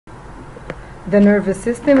The nervous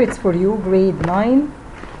system, it's for you, grade 9.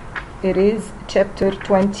 It is chapter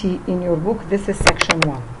 20 in your book. This is section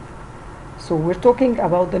 1. So we're talking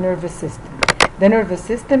about the nervous system. The nervous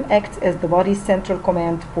system acts as the body's central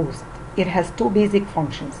command post. It has two basic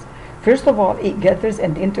functions. First of all, it gathers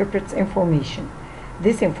and interprets information.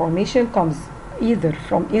 This information comes either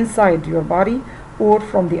from inside your body or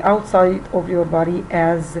from the outside of your body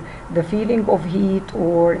as the feeling of heat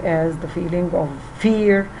or as the feeling of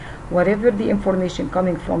fear. Whatever the information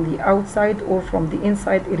coming from the outside or from the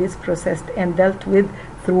inside, it is processed and dealt with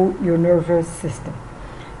through your nervous system.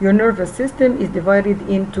 Your nervous system is divided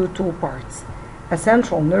into two parts: a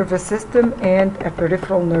central nervous system and a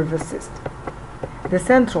peripheral nervous system. The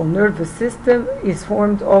central nervous system is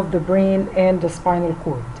formed of the brain and the spinal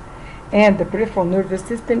cord, and the peripheral nervous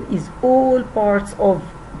system is all parts of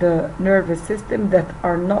the nervous system that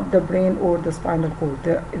are not the brain or the spinal cord.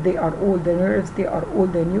 They are all the nerves, they are all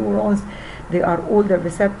the neurons, they are all the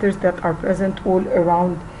receptors that are present all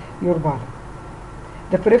around your body.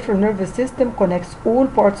 The peripheral nervous system connects all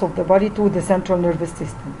parts of the body to the central nervous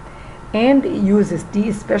system, and it uses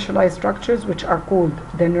these specialized structures, which are called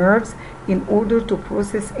the nerves, in order to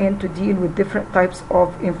process and to deal with different types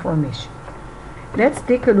of information. Let's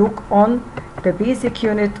take a look on the basic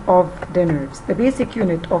unit of the nerves. The basic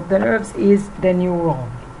unit of the nerves is the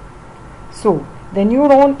neuron. So, the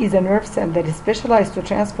neuron is a nerve cell that is specialized to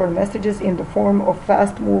transfer messages in the form of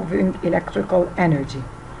fast-moving electrical energy.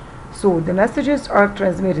 So, the messages are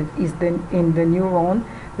transmitted in the neuron.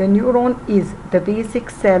 The neuron is the basic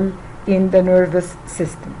cell in the nervous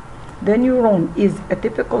system. The neuron is a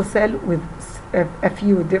typical cell with a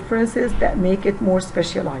few differences that make it more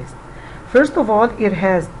specialized. First of all, it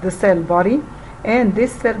has the cell body, and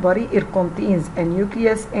this cell body, it contains a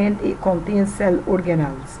nucleus and it contains cell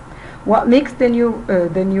organelles. What makes the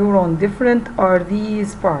neuron different are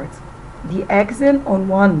these parts: the axon on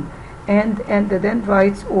one end and the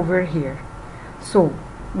dendrites over here. So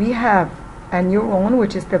we have a neuron,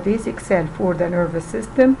 which is the basic cell for the nervous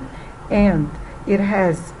system, and it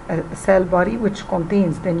has a cell body which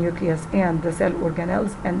contains the nucleus and the cell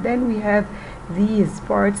organelles, and then we have these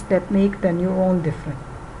parts that make the neuron different.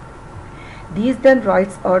 These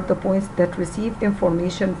dendrites are the points that receive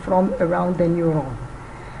information from around the neuron.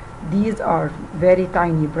 These are very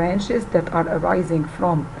tiny branches that are arising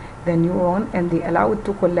from the neuron, and they allow it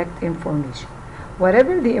to collect information.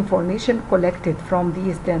 Whatever the information collected from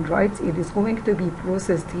these dendrites, it is going to be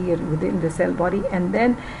processed here within the cell body, and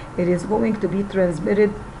then it is going to be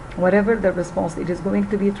transmitted, whatever the response, it is going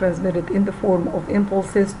to be transmitted in the form of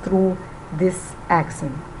impulses through this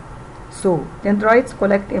axon. So dendrites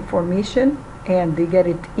collect information and they get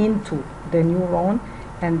it into the neuron,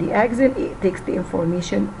 and the axon, it takes the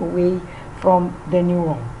information away from the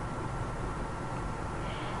neuron.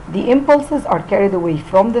 The impulses are carried away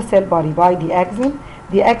from the cell body by the axon.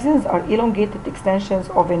 The axons are elongated extensions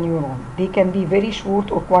of a neuron. They can be very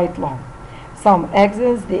short or quite long. Some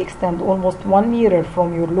axons, they extend almost 1 meter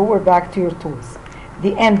from your lower back to your toes.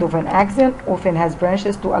 The end of an axon often has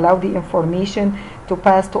branches to allow the information to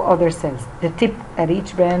pass to other cells. The tip at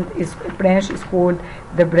each branch is called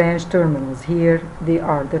the branch terminals. Here they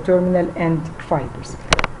are, the terminal end fibers.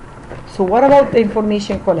 So what about the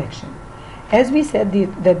information collection? As we said,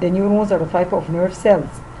 that the neurons are a type of nerve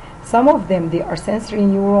cells. Some of them, they are sensory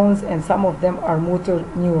neurons, and some of them are motor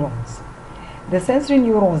neurons. The sensory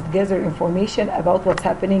neurons gather information about what's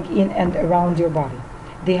happening in and around your body.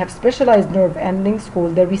 They have specialized nerve endings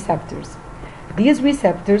called the receptors. These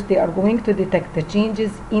receptors, they are going to detect the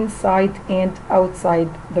changes inside and outside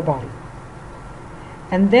the body.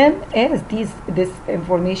 And then as this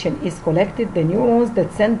information is collected, the neurons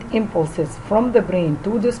that send impulses from the brain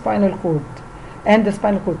to the spinal cord and the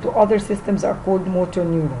spinal cord to other systems are called motor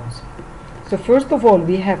neurons. So first of all,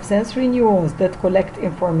 we have sensory neurons that collect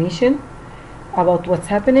information about what's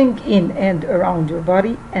happening in and around your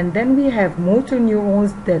body, and then we have motor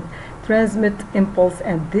neurons that transmit impulse,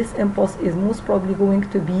 and this impulse is most probably going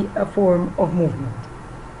to be a form of movement.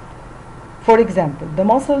 For example, the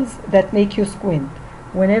muscles that make you squint.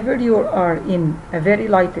 Whenever you are in a very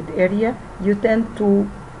lighted area, you tend to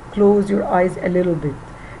close your eyes a little bit.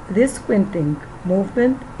 This squinting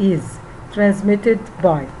movement is transmitted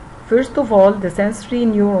by, first of all, the sensory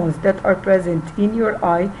neurons that are present in your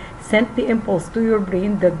eye sent the impulse to your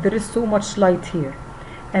brain that there is so much light here.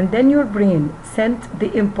 And then your brain sent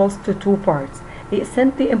the impulse to two parts. It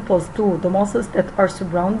sent the impulse to the muscles that are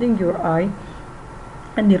surrounding your eye,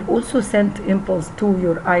 and it also sent impulse to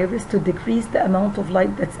your iris to decrease the amount of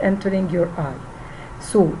light that's entering your eye.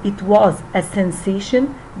 So it was a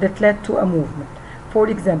sensation that led to a movement. For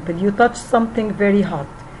example, you touch something very hot.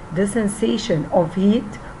 the sensation of heat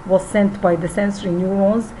was sent by the sensory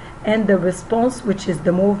neurons, and the response, which is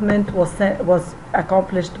the movement, was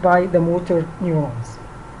accomplished by the motor neurons.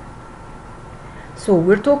 So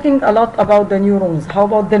we're talking a lot about the neurons. How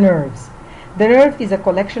about the nerves? The nerve is a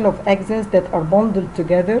collection of axons that are bundled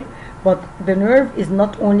together, but the nerve is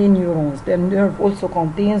not only neurons. The nerve also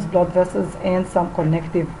contains blood vessels and some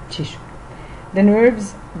connective tissue. The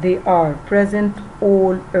nerves, they are present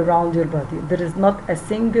all around your body. There is not a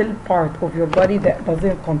single part of your body that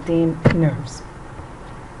doesn't contain nerves.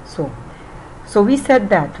 So we said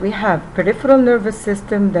that we have peripheral nervous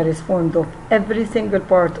system that is formed of every single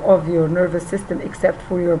part of your nervous system except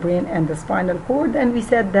for your brain and the spinal cord, and we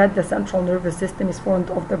said that the central nervous system is formed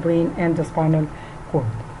of the brain and the spinal cord.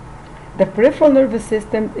 The peripheral nervous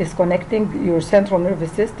system is connecting your central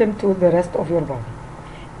nervous system to the rest of your body.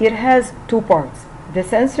 It has two parts, the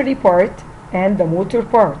sensory part and the motor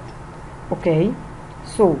part. Okay,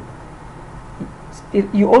 so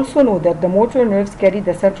you also know that the motor nerves carry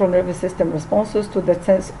the central nervous system responses to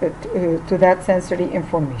that sensory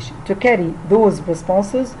information. To carry those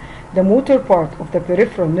responses, the motor part of the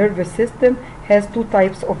peripheral nervous system has two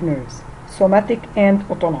types of nerves, somatic and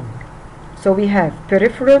autonomic. So we have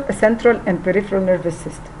central and peripheral nervous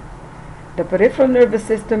system. The peripheral nervous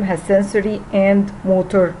system has sensory and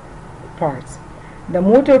motor parts. The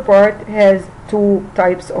motor part has two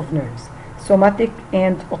types of nerves, somatic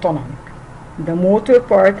and autonomic. The motor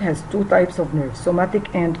part has two types of nerves,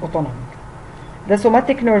 somatic and autonomic. The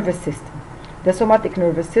somatic nervous system. The somatic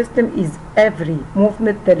nervous system is every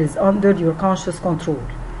movement that is under your conscious control.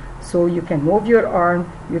 So you can move your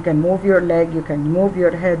arm, you can move your leg, you can move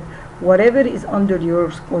your head. Whatever is under your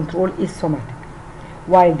control is somatic.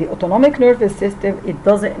 While the autonomic nervous system, it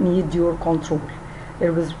doesn't need your control. It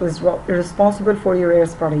was responsible for your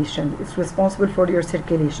respiration. It's responsible for your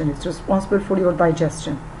circulation. It's responsible for your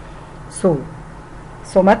digestion. So,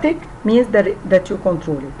 somatic means that you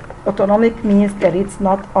control it. Autonomic means that it's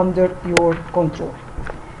not under your control.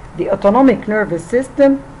 The autonomic nervous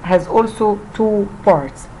system has also two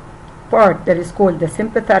parts. Part that is called the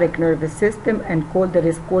sympathetic nervous system and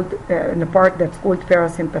a part that's called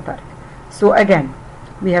parasympathetic. So again,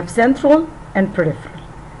 we have central and peripheral.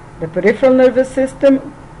 The peripheral nervous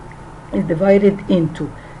system is divided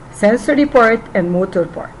into sensory part and motor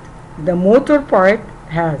part. The motor part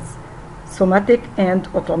has somatic and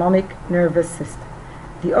autonomic nervous system.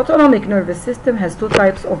 The autonomic nervous system has two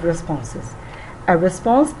types of responses. A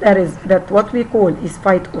response that what we call is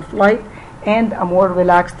fight or flight, and a more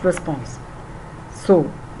relaxed response. So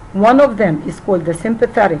one of them is called the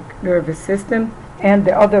sympathetic nervous system and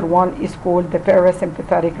the other one is called the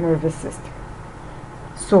parasympathetic nervous system.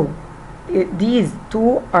 So these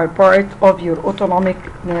two are part of your autonomic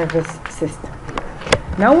nervous system.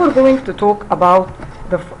 Now we're going to talk about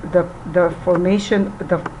the formation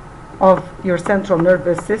of your central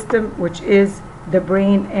nervous system, which is the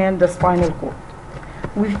brain and the spinal cord.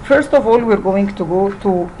 First of all, we're going to go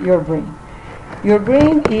to your brain. Your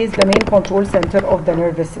brain is the main control center of the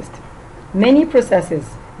nervous system. Many processes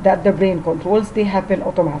that the brain controls, they happen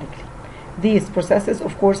automatically. These processes,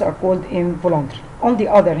 of course, are called involuntary. On the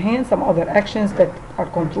other hand, some other actions that are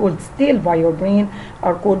controlled still by your brain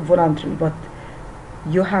are called voluntary, but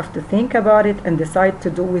you have to think about it and decide to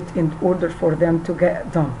do it in order for them to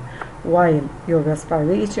get done. While your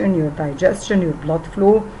respiration, your digestion, your blood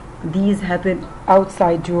flow, these happen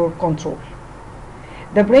outside your control.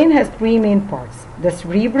 The brain has three main parts: the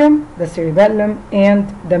cerebrum, the cerebellum,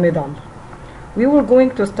 and the medulla. We were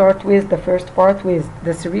going to start with the first part, with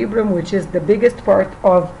the cerebrum, which is the biggest part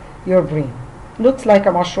of your brain. Looks like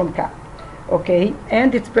a mushroom cap, okay?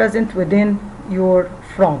 And it's present within your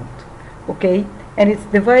front, okay? And it's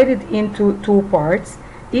divided into two parts.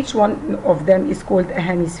 Each one of them is called a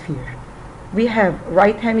hemisphere. We have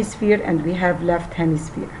right hemisphere and we have left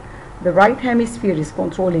hemisphere. The right hemisphere is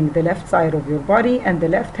controlling the left side of your body, and the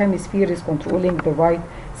left hemisphere is controlling the right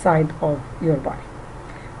side of your body.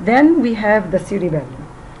 Then we have the cerebellum.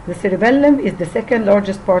 The cerebellum is the second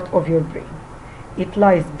largest part of your brain. It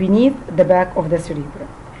lies beneath the back of the cerebrum.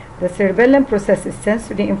 The cerebellum processes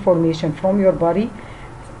sensory information from your body,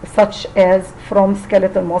 such as from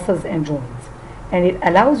skeletal muscles and joints, and it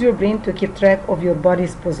allows your brain to keep track of your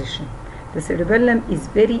body's position. The cerebellum is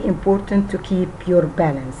very important to keep your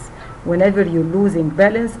balance. Whenever you're losing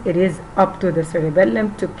balance, it is up to the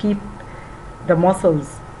cerebellum to keep the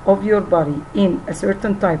muscles of your body in a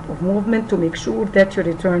certain type of movement to make sure that you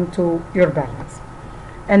return to your balance.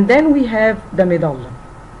 And then we have the medulla.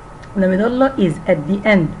 The medulla is at the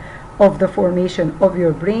end of the formation of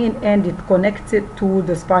your brain, and it connects it to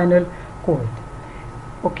the spinal cord.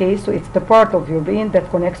 Okay, so it's the part of your brain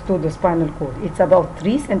that connects to the spinal cord. It's about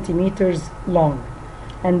 3 centimeters long,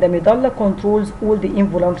 and the medulla controls all the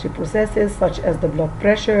involuntary processes such as the blood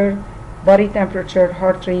pressure, body temperature,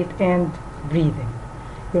 heart rate, and breathing.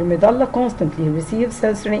 Your medulla constantly receives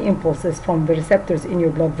sensory impulses from the receptors in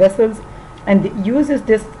your blood vessels, and it uses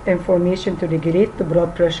this information to regulate the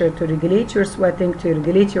blood pressure, to regulate your sweating, to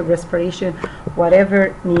regulate your respiration,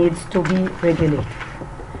 whatever needs to be regulated.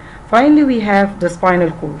 Finally, we have the spinal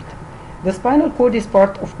cord. The spinal cord is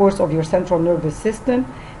part, of course, of your central nervous system,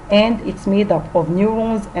 and it's made up of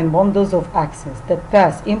neurons and bundles of axons that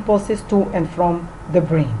pass impulses to and from the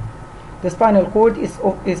brain. The spinal cord is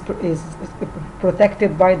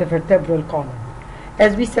protected by the vertebral column.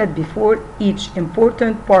 As we said before, each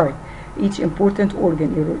important part, each important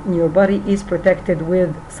organ in your body is protected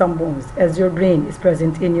with some bones. As your brain is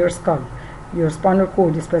present in your skull, your spinal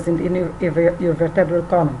cord is present in your vertebral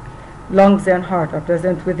column. Lungs and heart are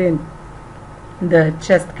present within the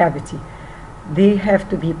chest cavity. They have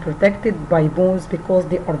to be protected by bones because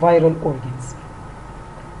they are vital organs.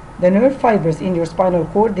 The nerve fibers in your spinal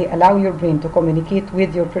cord, they allow your brain to communicate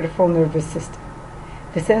with your peripheral nervous system.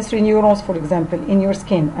 The sensory neurons, for example, in your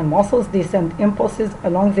skin and muscles, they send impulses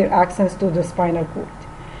along their axons to the spinal cord.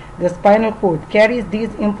 The spinal cord carries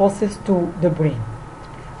these impulses to the brain.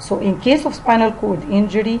 So in case of spinal cord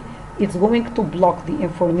injury, it's going to block the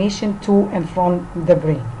information to and from the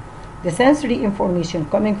brain. The sensory information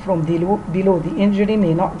coming from below the injury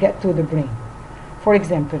may not get to the brain. For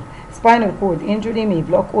example, spinal cord injury may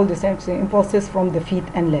block all the sensory impulses from the feet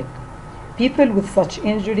and leg. People with such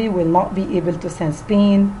injury will not be able to sense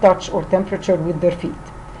pain, touch, or temperature with their feet.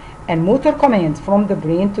 And motor commands from the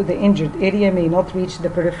brain to the injured area may not reach the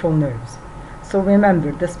peripheral nerves. So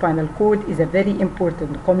remember, the spinal cord is a very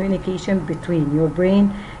important communication between your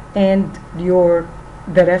brain and the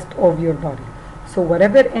rest of your body. So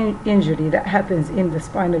whatever injury that happens in the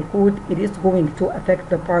spinal cord, it is going to affect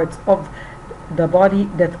the parts of the body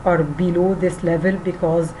that are below this level,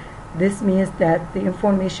 because this means that the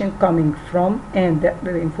information coming from and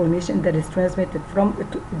the information that is transmitted from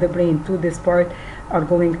the brain to this part are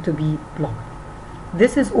going to be blocked.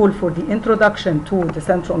 This is all for the introduction to the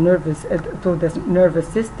central nervous nervous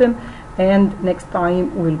system, and next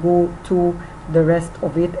time we'll go to the rest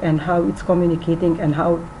of it and how it's communicating and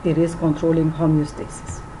how it is controlling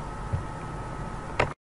homeostasis.